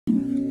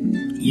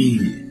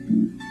Yeah.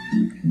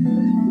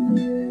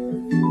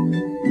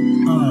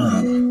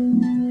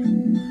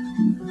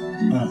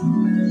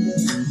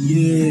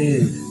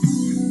 Yeah.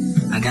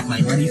 I got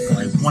my money, so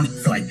I want it,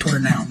 so I tore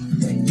it down.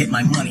 Get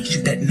my money,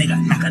 shoot that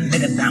nigga, knock a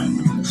nigga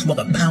down. Smoke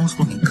a pound,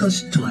 smoking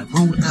kush till I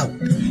roll out.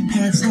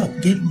 Pass out,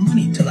 get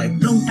money till I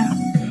blow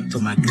down. To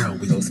my girl,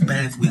 we go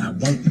spaz where I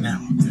won't now.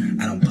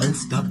 I don't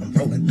post up, I'm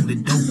rolling through the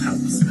dope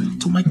house.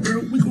 To my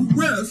girl, we go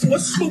run, so I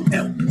smoke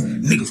out.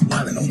 Niggas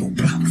wildin' on your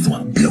block, so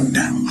I blow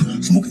down.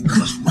 Smoking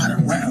kush, ride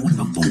around with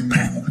a 4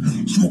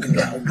 pound. Smoking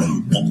loud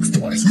on walks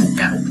till I smoke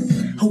out.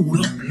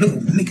 Hold up,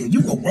 little nigga,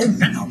 you go roll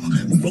now.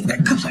 We roll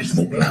that kush, I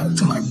smoke loud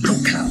till I blow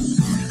out.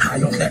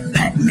 High off that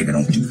pack, nigga,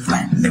 don't you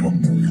flat, nigga.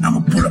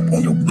 I'ma pull up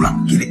on your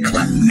block, get it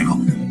clap, nigga.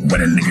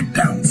 Wet a nigga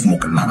down,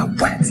 smoke a lot of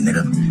wax,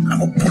 nigga.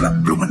 I'ma pull up,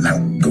 blowin'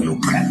 out, go your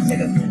crack,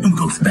 nigga. I'm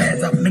go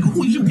spaz out, nigga.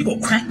 Who you? You go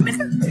crack,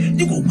 nigga?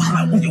 You go wild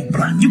out on your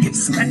block, you get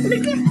smacked,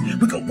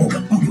 nigga. We go roll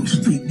up on your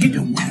street, get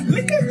your whack,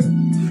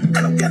 nigga.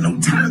 I don't got no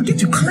time,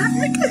 get you clap,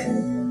 nigga.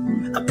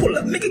 I pull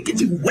up, nigga, get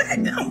you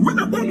whacked. I don't run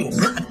up on your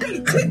block,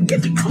 daily clip,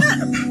 get you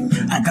clap.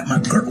 I got my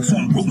girl, so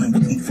I'm rolling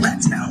with them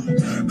flats now.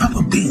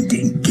 Papa Bean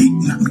getting geek,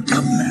 knock me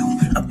out now.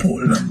 I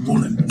pull up,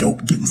 rolling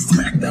dope, getting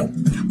smacked out.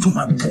 To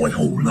my boy,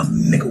 hold up,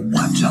 nigga,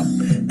 watch out.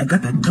 I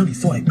got that dirty,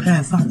 so I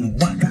pass out and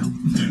walk out.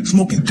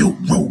 Smoking dope,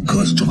 roll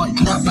cuss till I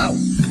drop out.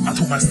 I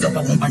told myself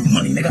I want my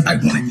money, nigga, I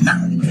want it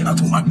now. I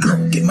told my girl,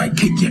 get my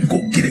cake, yeah, go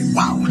get it,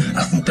 wow.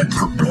 I smoke that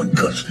purple and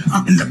kush,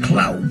 I'm in the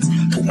clouds.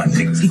 Told my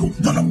niggas, he gon'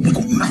 run up, we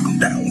gon' knock him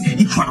down.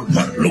 He tryna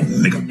run low,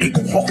 nigga, they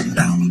gon' hawk him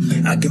down.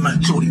 I get my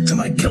shorty to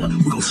my killer,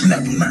 we gon'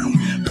 snap him down.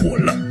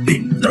 Pull up,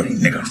 big 30,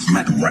 nigga,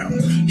 smack him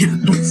round. Hit a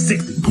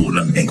 360, pull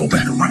up and go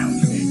back around.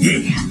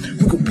 Yeah,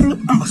 we gon' pull up,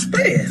 I'm a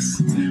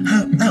spaz.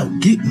 Hop out,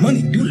 get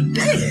money, do the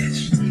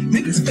dash.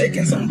 Niggas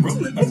faking, so I'm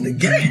rolling off the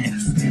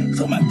gas.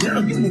 So my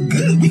girl, you look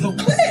good, we gon'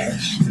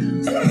 clash.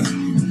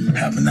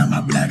 Hopping out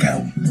my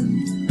blackout.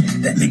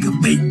 That nigga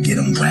fake, get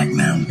him whack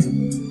now.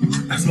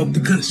 I smoke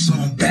the kush, so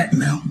I'm back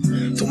now.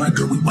 So my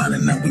girl, we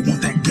wildin' out, we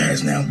want that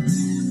gas now.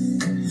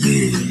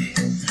 Yeah,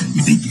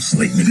 you think you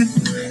slick, nigga?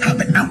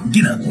 Hopping out,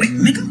 get up late,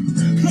 nigga.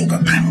 Smoke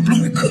a pound,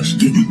 blowing kush,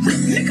 getting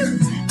ripped, nigga.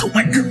 Told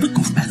my girl, we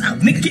gon' spaz out,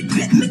 nigga, get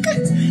lit, nigga.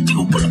 You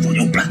gon' pull up on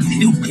your block and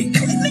you get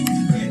cut,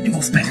 nigga. You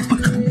gon' spaz, put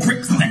a couple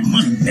bricks on that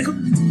money, nigga.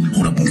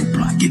 Hold up on your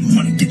block, get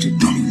money, get your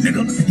dummy,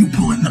 nigga. You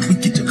pullin' up, we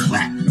get your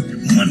clap.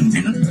 Money,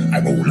 nigga. I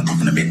roll up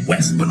in the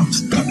Midwest, but I'm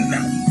stunting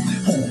now.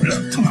 Hold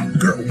up to my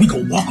girl, we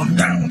gon' walk them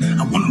down.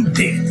 I want them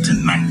dead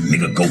tonight,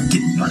 nigga, go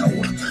get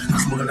loud. I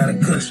smoke a lot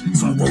of kush,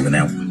 so I'm rolling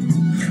out.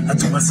 I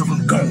told myself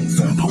I'm gone,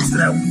 so I'm posted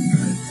out.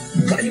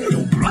 Why you on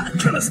your block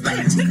tryna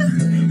spaz,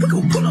 nigga? We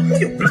gon' pull up on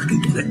your block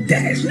and do the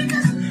dash,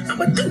 nigga.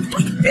 I'ma do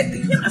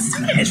 350 and I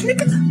smash,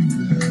 nigga.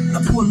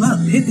 I pull up,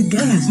 hit the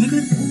gas,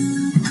 nigga.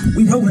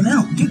 We rolling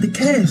out, get the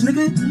cash,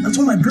 nigga. I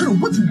told my girl,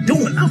 what you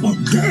doing? I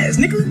want gas,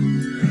 nigga.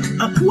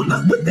 I pull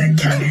up with that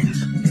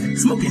cash.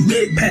 Smoking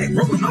mid-pack,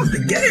 rolling off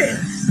the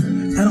gas.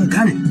 I don't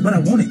got it, but I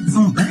want it,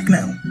 so I'm back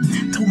now.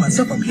 Told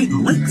myself I'm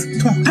hitting licks,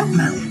 so I'm out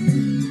now.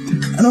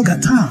 I don't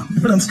got time,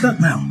 but I'm stuck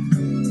now.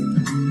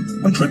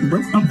 I'm tripping,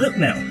 bro, I'm up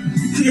now.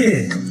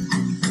 Yeah.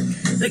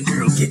 That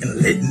girl getting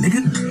lit,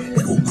 nigga.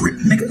 We gon' grip,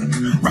 nigga.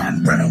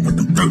 Riding around with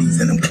them 30s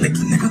and them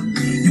clips, nigga.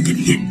 You get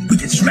hit, we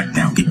get smacked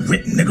down, get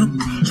ripped, nigga.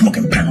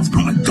 Smoking pounds,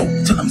 blowing dope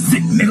till I'm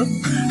sick, nigga.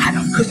 High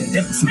off cushion,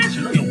 then I'm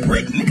smashing on your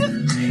brick,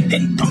 nigga.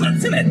 Hitting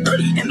donuts in that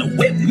 30 in the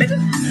whip, nigga.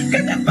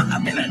 Got that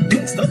vibe and that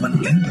dude stuff a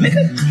lip,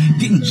 nigga.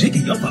 Getting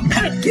jiggy off a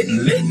pack, getting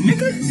lit,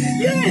 nigga.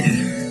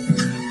 Yeah.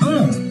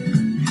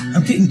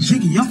 I'm getting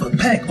jiggy off a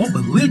pack, off a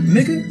lid,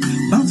 nigga.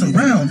 Bouncing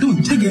around,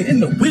 doing jiggy in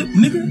the whip,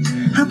 nigga.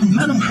 Hopping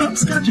out, I'm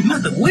hopscotching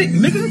out the lick,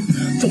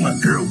 nigga. Told my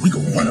girl, we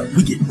gon' run up,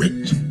 we get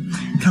rich.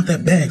 Count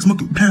that bag,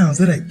 smoking pounds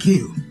of that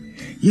kill.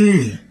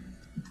 Yeah.